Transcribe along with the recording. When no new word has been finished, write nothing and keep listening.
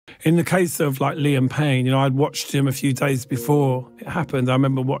In the case of like Liam Payne, I'd watched him a few days before it happened. I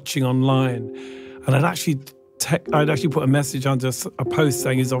remember watching online, and I'd actually put a message under a post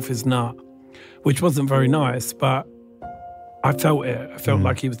saying he's off his nut, which wasn't very nice, but I felt it. I felt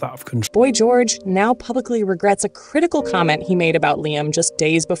like he was out of control. Boy George now publicly regrets a critical comment he made about Liam just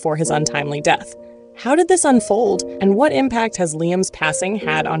days before his untimely death. How did this unfold, and what impact has Liam's passing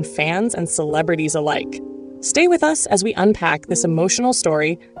had on fans and celebrities alike? Stay with us as we unpack this emotional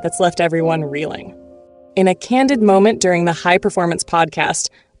story that's left everyone reeling. In a candid moment during the High Performance podcast,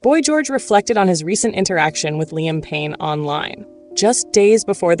 Boy George reflected on his recent interaction with Liam Payne online. Just days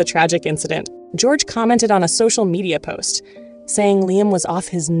before the tragic incident, George commented on a social media post, saying Liam was off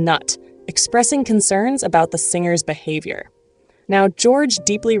his nut, expressing concerns about the singer's behavior. Now, George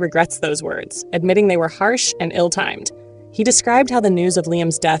deeply regrets those words, admitting they were harsh and ill-timed. He described how the news of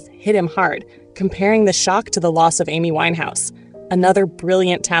Liam's death hit him hard, comparing the shock to the loss of Amy Winehouse, another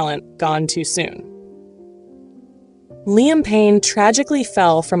brilliant talent gone too soon. Liam Payne tragically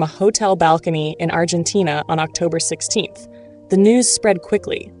fell from a hotel balcony in Argentina on October 16th. The news spread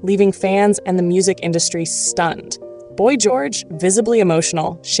quickly, leaving fans and the music industry stunned. Boy George, visibly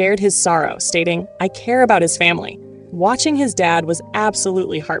emotional, shared his sorrow, stating, "I care about his family. Watching his dad was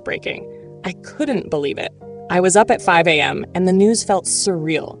absolutely heartbreaking. I couldn't believe it. I was up at 5 a.m. and the news felt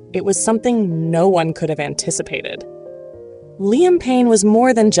surreal. It was something no one could have anticipated." Liam Payne was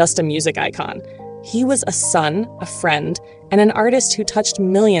more than just a music icon. He was a son, a friend, and an artist who touched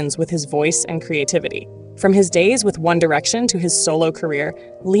millions with his voice and creativity. From his days with One Direction to his solo career,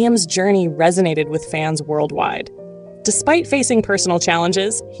 Liam's journey resonated with fans worldwide. Despite facing personal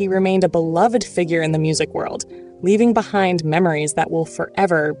challenges, he remained a beloved figure in the music world, leaving behind memories that will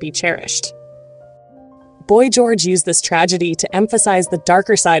forever be cherished. Boy George used this tragedy to emphasize the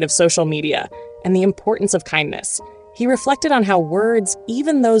darker side of social media and the importance of kindness. He reflected on how words,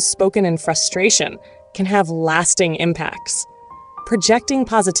 even those spoken in frustration, can have lasting impacts. Projecting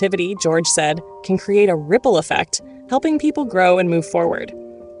positivity, George said, can create a ripple effect, helping people grow and move forward.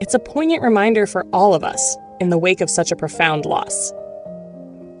 It's a poignant reminder for all of us in the wake of such a profound loss.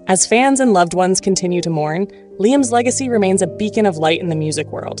 As fans and loved ones continue to mourn, Liam's legacy remains a beacon of light in the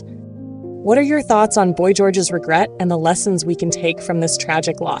music world. What are your thoughts on Boy George's regret and the lessons we can take from this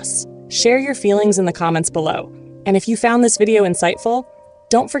tragic loss? Share your feelings in the comments below. And if you found this video insightful,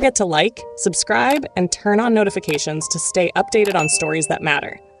 don't forget to like, subscribe, and turn on notifications to stay updated on stories that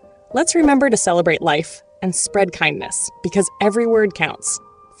matter. Let's remember to celebrate life and spread kindness, because every word counts.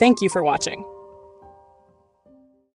 Thank you for watching.